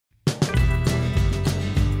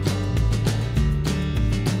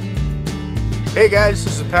Hey guys,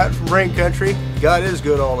 this is Pat from Rain Country. God is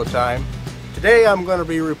good all the time. Today I'm going to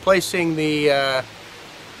be replacing the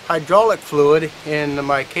hydraulic fluid in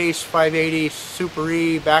my Case 580 Super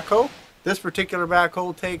E backhoe. This particular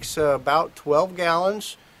backhoe takes about 12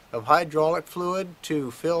 gallons of hydraulic fluid to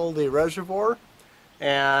fill the reservoir,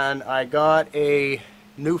 and I got a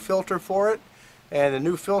new filter for it. And the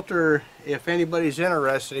new filter, if anybody's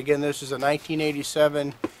interested, again, this is a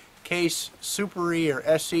 1987 Case Super E or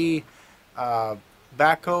SE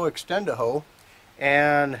backhoe extend-a-hoe,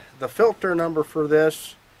 and the filter number for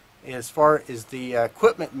this, as far as the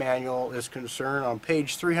equipment manual is concerned, on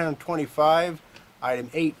page 325, item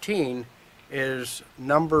 18, is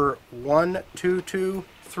number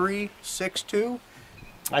 122362.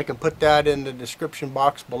 I can put that in the description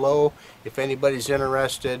box below if anybody's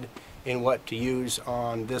interested in what to use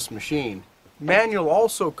on this machine. Manual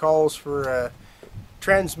also calls for a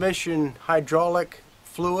transmission hydraulic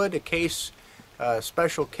fluid, a case,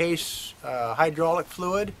 special case hydraulic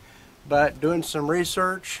fluid, but doing some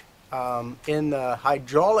research, in the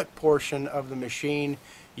hydraulic portion of the machine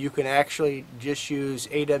you can actually just use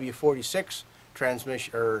AW46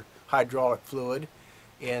 transmission or hydraulic fluid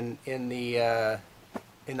in the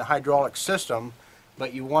hydraulic system,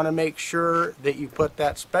 but you want to make sure that you put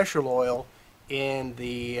that special oil in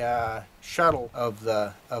the shuttle of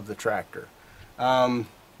the tractor.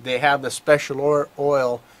 They have the special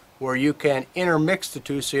oil where you can intermix the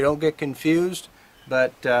two so you don't get confused,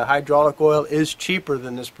 but hydraulic oil is cheaper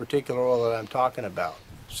than this particular oil that I'm talking about.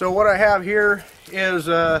 So what I have here is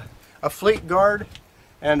a fleet guard,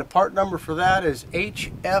 and the part number for that is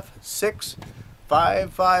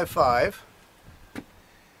HF6555,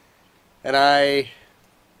 and I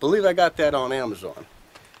believe I got that on Amazon.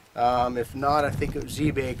 If not, I think it was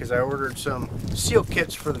eBay, because I ordered some seal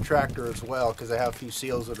kits for the tractor as well, because I have a few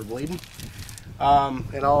seals that are bleeding.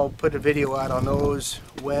 And I'll put a video out on those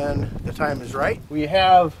when the time is right. We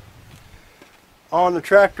have on the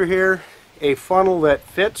tractor here a funnel that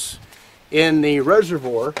fits in the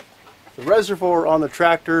reservoir. The reservoir on the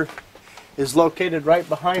tractor is located right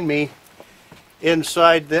behind me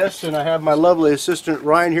inside this, and I have my lovely assistant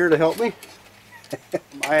Ryan here to help me.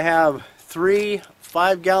 I have 3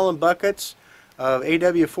 5-gallon buckets of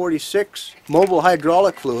AW46 mobile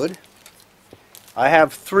hydraulic fluid. I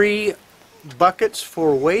have 3 buckets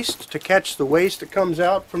for waste to catch the waste that comes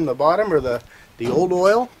out from the bottom, or the old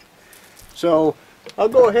oil. So I'll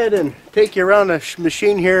go ahead and take you around the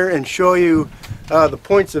machine here and show you the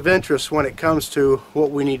points of interest when it comes to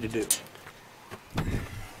what we need to do.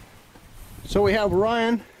 So we have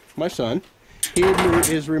Ryan, my son. He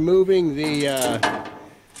is removing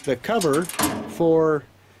the cover for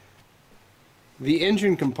the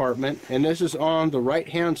engine compartment, and this is on the right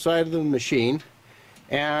hand side of the machine.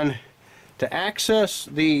 And to access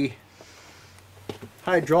the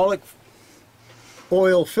hydraulic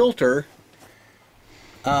oil filter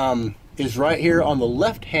is right here on the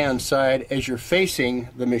left hand side as you're facing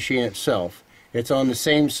the machine itself. It's on the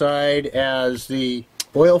same side as the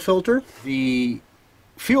oil filter. The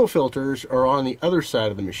fuel filters are on the other side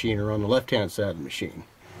of the machine, or on the left hand side of the machine.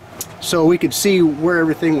 So we could see where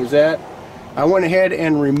everything was at. I went ahead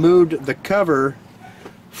and removed the cover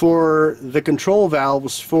for the control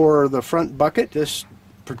valves for the front bucket. This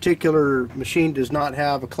particular machine does not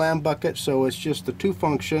have a clam bucket, so it's just the 2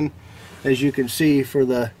 function, as you can see, for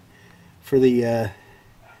the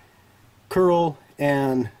curl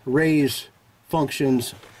and raise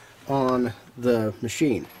functions on the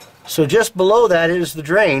machine. So just below that is the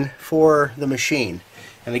drain for the machine,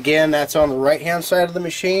 and again, that's on the right hand side of the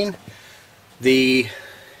machine. The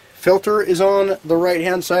filter is on the right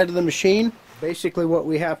hand side of the machine. Basically what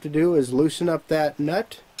we have to do is loosen up that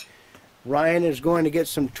nut. Ryan is going to get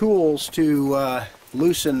some tools to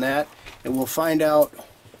loosen that, and we'll find out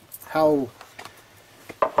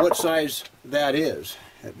what size that is.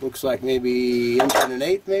 It looks like maybe 1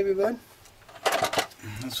 1/8, maybe, bud?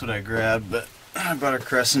 That's what I grabbed, but I brought a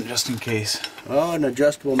crescent just in case. Oh, an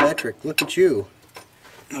adjustable metric. Look at you.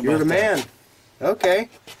 You're the man. Okay.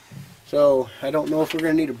 So I don't know if we're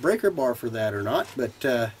going to need a breaker bar for that or not, but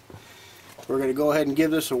we're going to go ahead and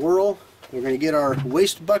give this a whirl. We're going to get our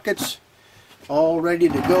waste buckets all ready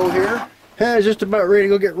to go here. I was just about ready to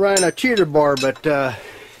go get Ryan a cheater bar, but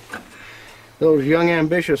those young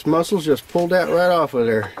ambitious muscles just pulled that right off of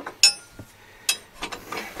there.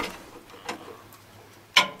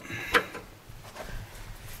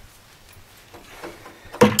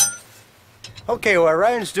 Okay, while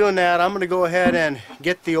Ryan's doing that, I'm going to go ahead and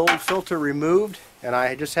get the old filter removed, and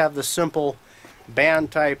I just have the simple band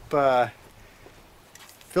type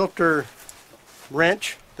filter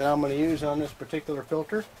wrench that I'm going to use on this particular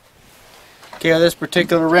filter. Okay, this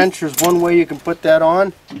particular wrench, there's one way you can put that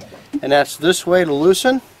on, and that's this way to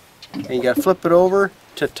loosen, and you got to flip it over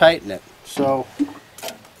to tighten it. So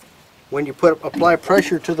when you apply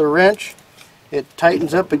pressure to the wrench, it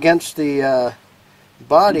tightens up against the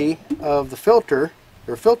body of the filter,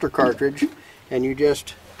 or filter cartridge, and you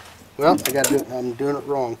just, well, I'm doing it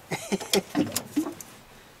wrong.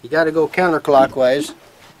 You got to go counterclockwise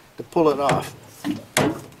to pull it off.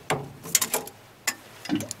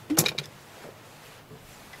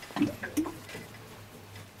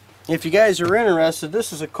 If you guys are interested,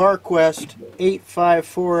 this is a CarQuest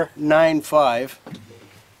 85495.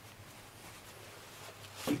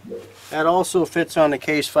 That also fits on the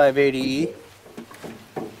Case 580E.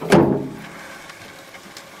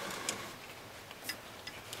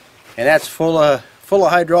 And that's full of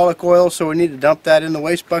hydraulic oil, so we need to dump that in the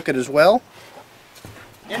waste bucket as well.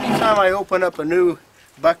 Anytime I open up a new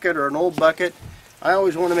bucket or an old bucket, I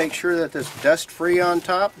always want to make sure that it's dust free on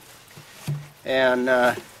top.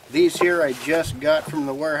 And these here I just got from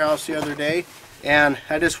the warehouse the other day, and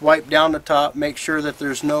I just wipe down the top, make sure that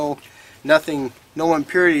there's no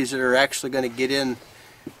impurities that are actually going to get in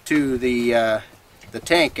to the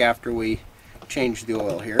tank after we change the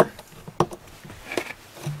oil here.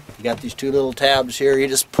 You got these two little tabs here. You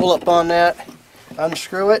just pull up on that,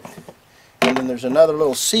 unscrew it, and then there's another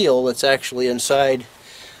little seal that's actually inside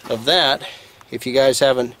of that. If you guys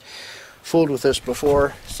haven't fooled with this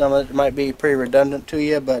before, some of it might be pretty redundant to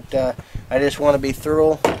you, but I just want to be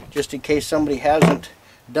thorough just in case somebody hasn't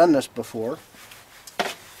done this before.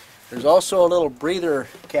 There's also a little breather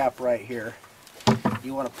cap right here.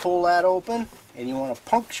 You want to pull that open and you want to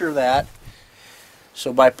puncture that.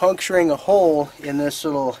 So by puncturing a hole in this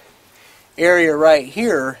little area right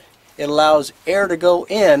here, it allows air to go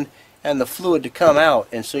in and the fluid to come out,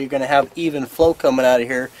 and so you're going to have even flow coming out of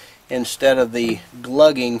here instead of the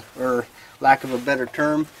glugging, or lack of a better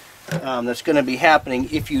term, that's going to be happening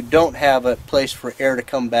if you don't have a place for air to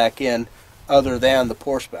come back in other than the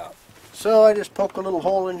pour spout. So I just poke a little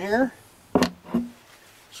hole in here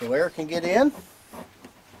so air can get in.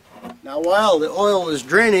 Now while the oil is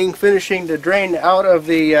draining, finishing to drain out of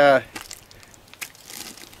the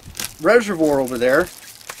reservoir over there,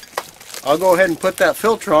 I'll go ahead and put that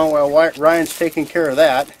filter on while Ryan's taking care of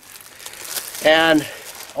that. And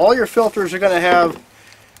all your filters are going to have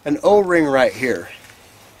an O-ring right here,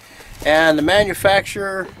 and the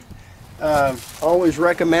manufacturer always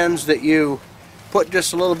recommends that you put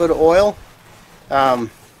just a little bit of oil,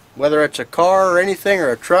 whether it's a car or anything,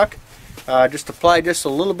 or a truck. Just apply just a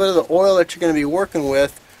little bit of the oil that you're going to be working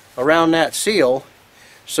with around that seal,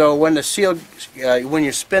 so when the seal, when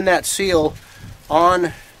you spin that seal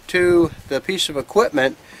on to the piece of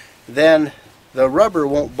equipment, then the rubber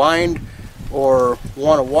won't bind or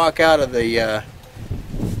want to walk out of the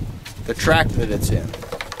track that it's in.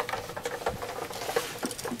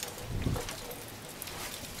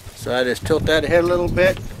 So I just tilt that ahead a little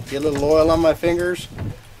bit, get a little oil on my fingers,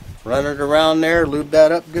 run it around there, lube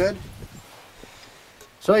that up good.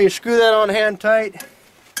 So you screw that on hand tight,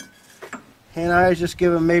 and I just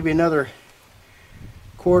give them maybe another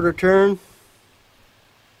quarter turn.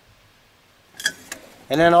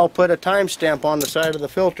 And then I'll put a timestamp on the side of the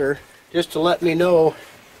filter just to let me know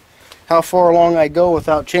how far along I go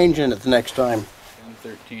without changing it the next time. 10,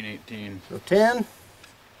 13, 18. So 10,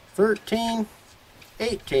 13,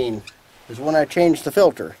 18 is when I change the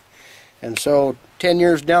filter. And so 10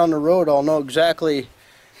 years down the road, I'll know exactly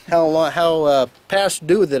how past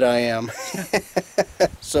due that I am.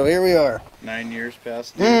 So here we are. 9 years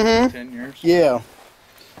past due, 10 years? Yeah.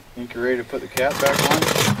 Think you're ready to put the cap back on?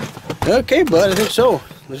 Okay, bud, I think so.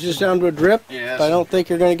 Let's just down to a drip. Yes. I don't think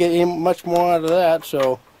you're going to get any much more out of that,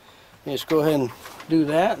 so let's go ahead and do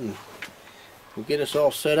that, and we'll get us all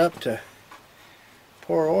set up to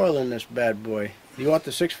pour oil in this bad boy. You want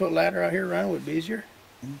the 6-foot ladder out here, Ryan? Would it be easier?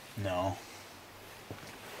 No.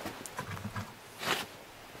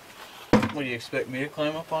 What, do you expect me to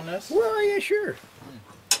climb up on this? Well, yeah, sure.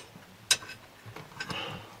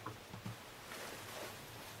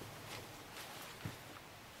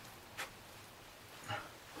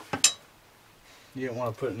 You didn't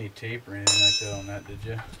want to put any tape or anything like that on that, did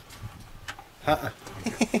you? I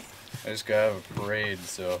just got out of a parade,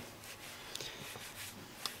 so.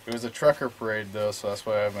 It was a trucker parade, though, so that's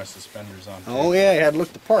why I have my suspenders on. Oh, yeah, you had to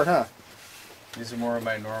look the part, huh? These are more of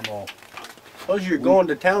my normal. Those are your going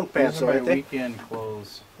to town pants, Those are aren't my they? weekend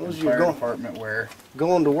clothes. Those are fire your department wear.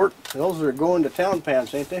 Going to work. Those are going to town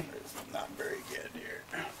pants, ain't they? It's not very good here.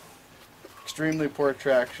 Extremely poor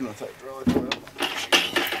traction with hydraulic oil.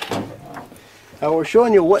 Now we're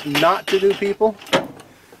showing you what not to do, people.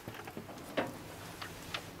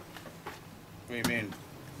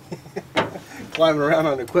 climbing around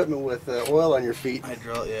on equipment with oil on your feet. Yeah,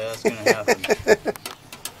 that's gonna happen.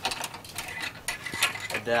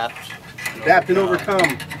 Adapt and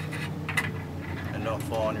overcome. And don't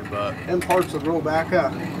fall on your butt. And parts will grow back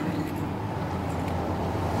up.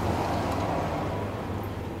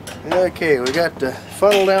 Okay, we got the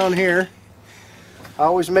funnel down here. I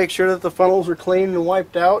always make sure that the funnels are clean and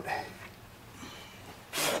wiped out.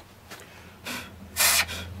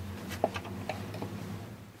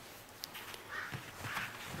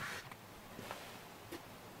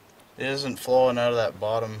 It isn't flowing out of that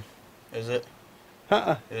bottom, is it?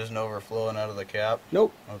 Uh-uh. It isn't overflowing out of the cap?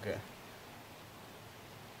 Nope. Okay.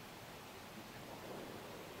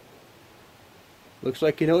 Looks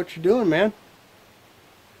like you know what you're doing, man.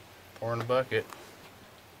 Pour in a bucket.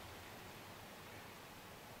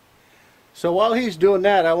 So while he's doing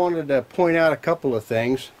that, I wanted to point out a couple of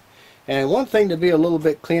things. And one thing to be a little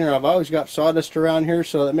bit cleaner, I've always got sawdust around here,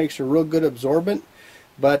 so that makes a real good absorbent.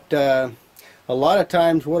 But a lot of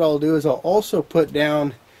times what I'll do is I'll also put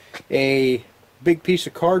down a big piece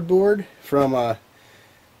of cardboard from a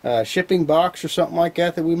shipping box or something like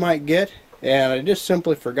that we might get. And I just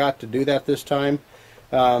simply forgot to do that this time.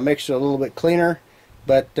 Makes it a little bit cleaner.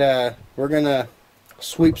 But we're going to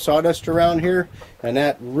sweep sawdust around here, and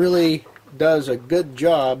that really does a good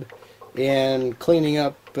job in cleaning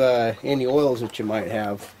up any oils that you might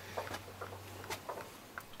have.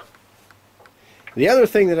 The other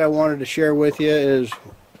thing that I wanted to share with you is,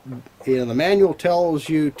 the manual tells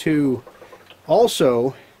you to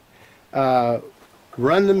also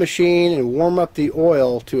run the machine and warm up the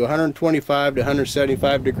oil to 125 to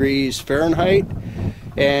 175 degrees Fahrenheit,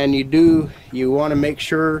 and you want to make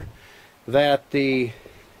sure that if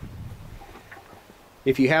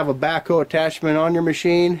you have a backhoe attachment on your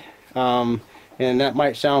machine, and that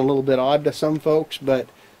might sound a little bit odd to some folks, but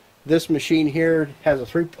this machine here has a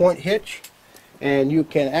 3-point hitch, and you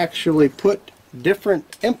can actually put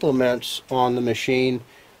different implements on the machine.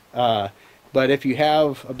 But if you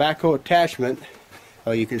have a backhoe attachment,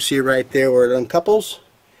 you can see right there where it uncouples.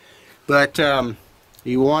 But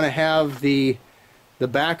you want to have the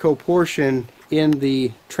backhoe portion in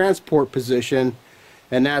the transport position,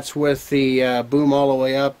 and that's with the boom all the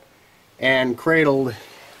way up and cradled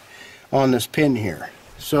on this pin here.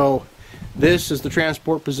 So this is the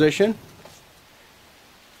transport position.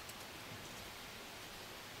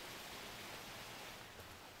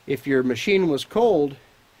 If your machine was cold,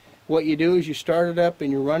 what you do is you start it up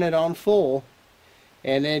and you run it on full,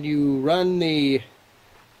 and then you run the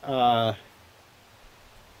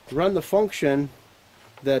function,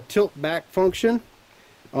 the tilt back function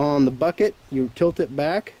on the bucket. You tilt it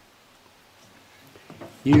back,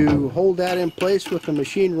 you hold that in place with the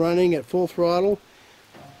machine running at full throttle.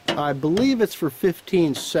 I believe it's for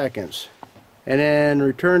 15 seconds, and then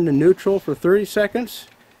return to neutral for 30 seconds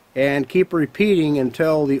and keep repeating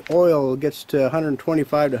until the oil gets to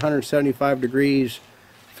 125 to 175 degrees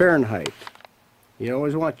Fahrenheit. You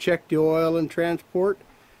always want to check the oil in transport,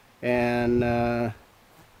 and the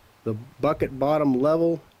bucket bottom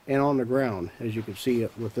level and on the ground, as you can see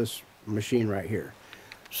it with this machine right here.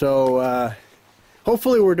 So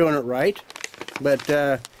hopefully we're doing it right, but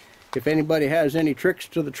if anybody has any tricks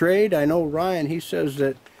to the trade, I know Ryan, he says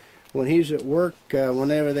that when he's at work,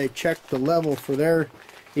 whenever they check the level for their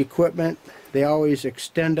equipment, they always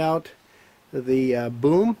extend out the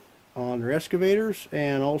boom on their excavators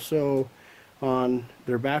and also on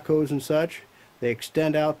their backhoes and such. They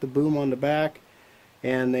extend out the boom on the back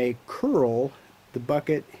and they curl the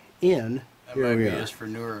bucket in. That might be just for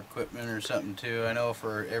newer equipment or something too. I know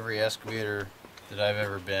for every excavator that I've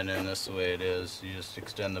ever been in, that's the way it is. You just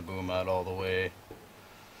extend the boom out all the way.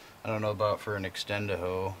 I don't know about for an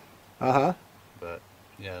extend-a-hoe. But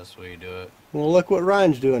yeah, that's the way you do it. Well, look what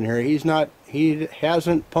Ryan's doing here. He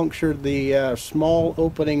hasn't punctured the small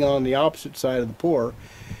opening on the opposite side of the pour,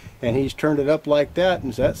 and he's turned it up like that,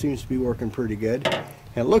 and that seems to be working pretty good.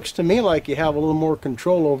 And it looks to me like you have a little more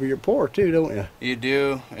control over your pour too, don't you? You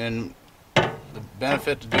do, and the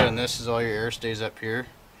benefit to doing this is all your air stays up here,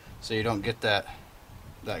 so you don't get that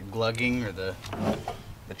glugging or the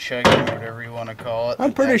chugging, whatever you want to call it.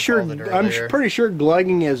 I'm pretty sure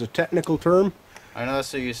glugging is a technical term. I know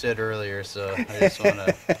that's what you said earlier, so I just want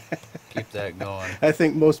to keep that going. I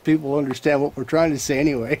think most people understand what we're trying to say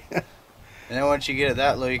anyway. And then once you get it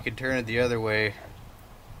that low, you can turn it the other way,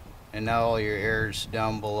 and now all your air's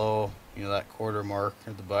down below, that quarter mark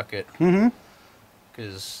of the bucket.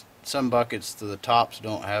 Because some buckets to the tops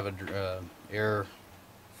don't have a air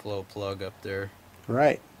flow plug up there.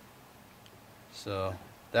 Right. So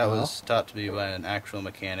that was taught to me by an actual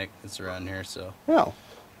mechanic that's around here. So. Well.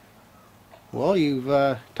 Well, you've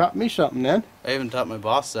taught me something then. I even taught my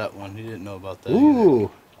boss that one. He didn't know about that.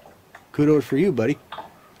 Ooh, kudos for you, buddy.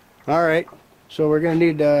 All right, so we're gonna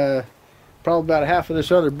need probably about half of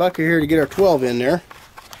this other bucket here to get our 12 in there.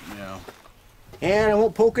 Yeah. And I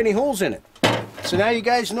won't poke any holes in it. So now you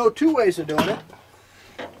guys know two ways of doing it.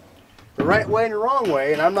 The right way and the wrong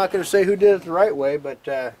way, and I'm not going to say who did it the right way, but...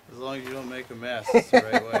 as long as you don't make a mess, it's the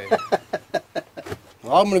right way.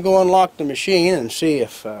 Well, I'm going to go unlock the machine and see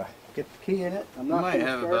if... get the key in it. I'm not might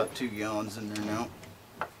have about 2 gallons in there now.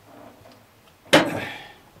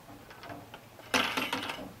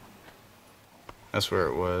 That's where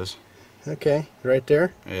it was. Okay, right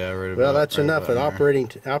there? Yeah, right about. Well, that's right enough. about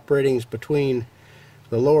Operating's between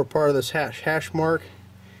the lower part of this hash mark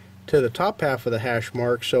to the top half of the hash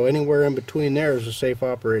mark, so anywhere in between there is a safe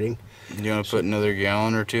operating. You want to put another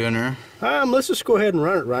gallon or 2 in there? Let's just go ahead and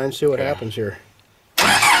run it, Ryan, see what happens here.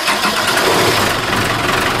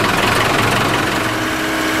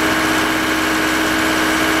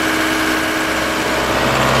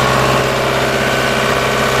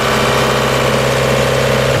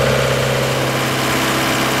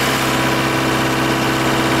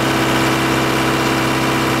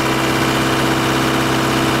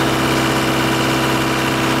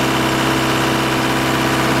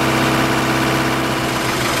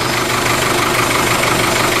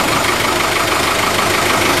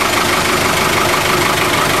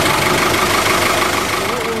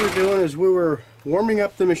 Is we were warming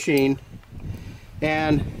up the machine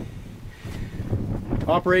and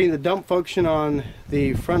operating the dump function on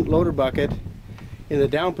the front loader bucket in the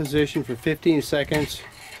down position for 15 seconds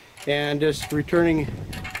and just returning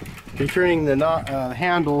the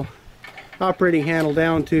handle, operating handle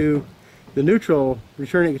down to the neutral,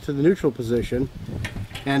 returning it to the neutral position,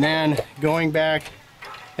 and then going back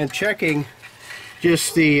and checking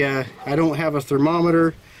just the I don't have a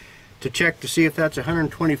thermometer to check to see if that's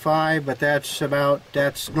 125, but that's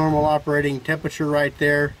normal operating temperature right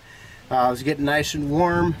there. It's getting nice and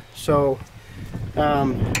warm, so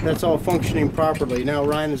that's all functioning properly. Now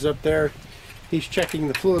Ryan is up there, he's checking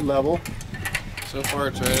the fluid level. So far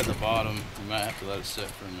it's right at the bottom. You might have to let it sit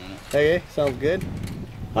for a minute. Okay, sounds good.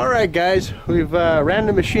 Alright guys, we've ran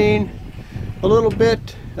the machine a little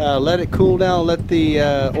bit, let it cool down, let the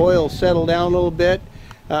oil settle down a little bit.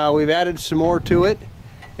 We've added some more to it,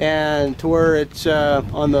 and to where it's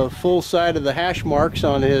on the full side of the hash marks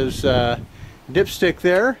on his dipstick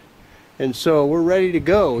there, and so we're ready to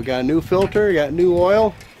go. We got a new filter, we got new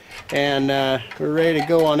oil, and we're ready to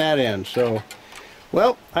go on that end. So,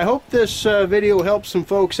 well, I hope this video helps some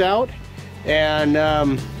folks out,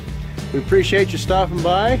 and we appreciate you stopping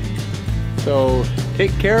by. So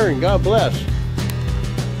take care and God bless.